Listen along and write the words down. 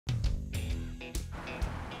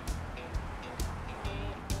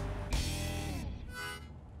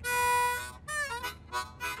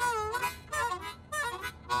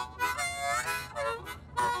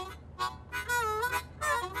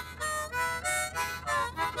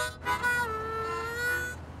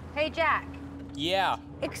Hey, Jack. Yeah.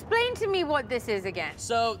 Explain to me what this is again.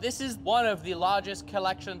 So this is one of the largest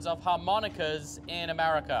collections of harmonicas in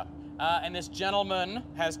America. And this gentleman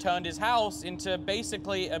has turned his house into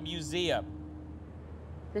basically a museum.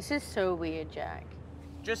 This is so weird, Jack.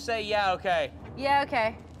 Just say, yeah, okay. Yeah,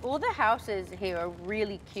 okay. All the houses here are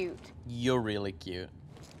really cute. You're really cute.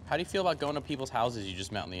 How do you feel about going to people's houses you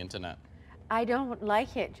just met on the internet? I don't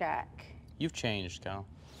like it, Jack. You've changed, Carl.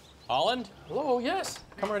 Holland? Hello, yes.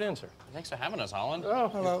 Come right in, sir. Thanks for having us, Holland. Oh,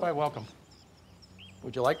 you're quite welcome.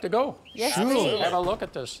 Would you like to go? Yes, Sure. please. Have a look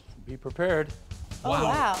at this. Be prepared. Oh,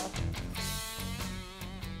 wow.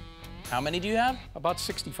 How many do you have? About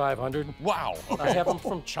 6,500. Wow. I have them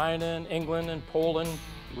from China and England and Poland,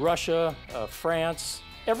 Russia, France.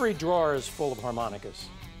 Every drawer is full of harmonicas.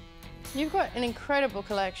 You've got an incredible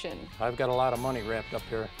collection. I've got a lot of money wrapped up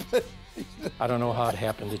here. I don't know how it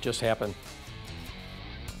happened. It just happened.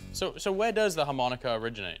 So where does the harmonica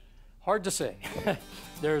originate? Hard to say.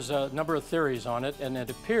 There's a number of theories on it, and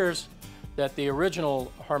it appears that the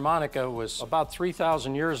original harmonica was about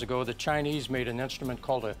 3,000 years ago. The Chinese made an instrument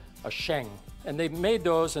called a sheng. And they made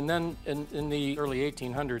those, and then in the early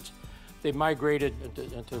 1800s, they migrated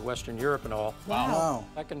into Western Europe and all. Wow.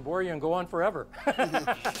 I can bore you and go on forever.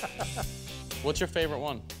 What's your favorite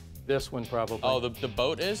one? This one, probably. Oh, the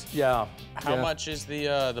boat is? Yeah. How much is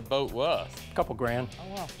the boat worth? A couple grand.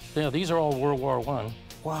 Oh, wow. Yeah, these are all World War I.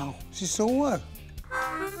 Wow. She still work.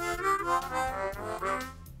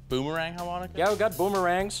 Boomerang harmonica? Yeah, we got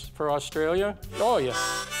boomerangs for Australia. Oh, yeah.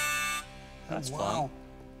 That's wow. fun.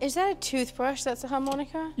 Is that a toothbrush that's a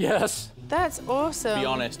harmonica? Yes, That's awesome. Be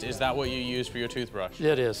honest, is that what you use for your toothbrush?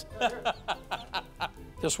 it is.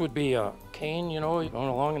 This would be a cane, you know, going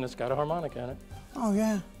along, and it's got a harmonica in it. Oh,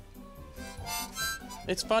 yeah.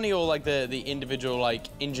 It's funny all like the individual like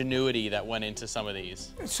ingenuity that went into some of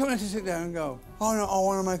these. It's something to sit down and go, oh, no, I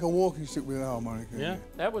want to make a walking stick with a harmonica. Yeah.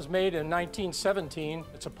 That was made in 1917.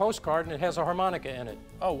 It's a postcard, and it has a harmonica in it.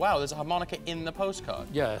 Oh wow, there's a harmonica in the postcard.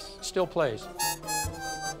 Yes, still plays.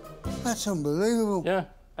 That's unbelievable. Yeah,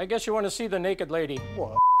 I guess you want to see the naked lady.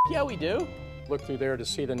 What? Yeah, we do. Look through there to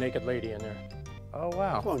see the naked lady in there. Oh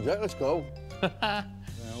wow. Come on, Jack, let's go.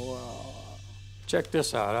 Check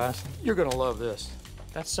this out, huh? You're gonna love this.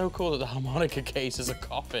 That's so cool that the harmonica case is a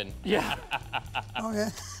coffin. Yeah. Oh, yeah.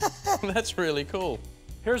 That's really cool.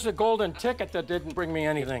 Here's a golden ticket that didn't bring me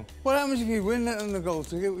anything. What happens if you win that on the gold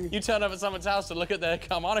ticket? You turn up at someone's house to look at their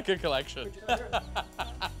harmonica collection.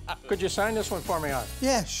 Could you sign this one for me, hon?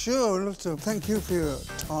 Yeah, sure. I'd love to. Thank you for your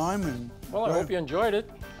time and. Well, I hope you enjoyed it.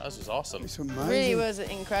 This was awesome. It's amazing. Really was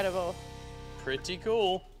incredible. Pretty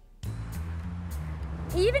cool.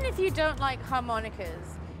 Even if you don't like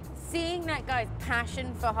harmonicas, seeing that guy's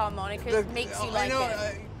passion for harmonicas makes you like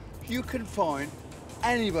it. You can find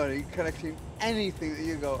anybody collecting anything that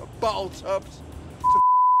you go, bottle tops,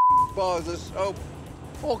 to bars of soap,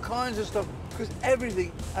 all kinds of stuff, because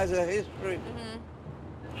everything has a history.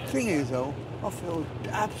 Thing is, though, I feel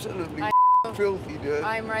absolutely filthy dirty.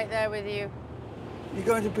 I'm right there with you. You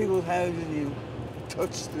go into people's houses and you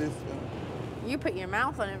touch this. You put your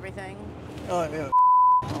mouth on everything. Oh, yeah,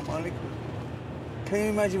 harmonica. Can you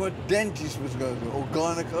imagine what dentists was going to do, or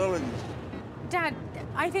gynecologists? Dad,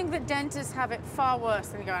 I think that dentists have it far worse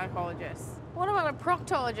than gynecologists. What about a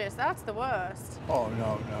proctologist? That's the worst. Oh,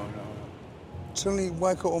 no. Suddenly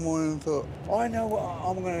wake up one morning and thought, I know what,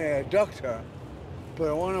 I'm going to be a doctor, but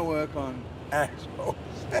I want to work on assholes.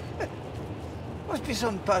 Must be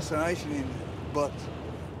some fascination in butts.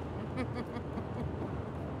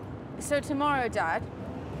 So tomorrow, Dad,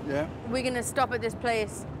 Yeah? we're gonna stop at this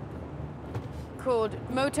place called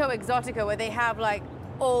Moto Exotica, where they have like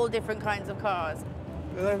all different kinds of cars.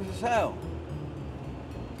 They're for sale.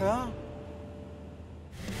 Huh?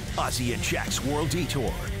 Ozzy and Jack's World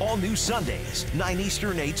Detour. All new Sundays, 9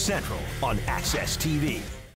 Eastern, 8 Central on AXS TV.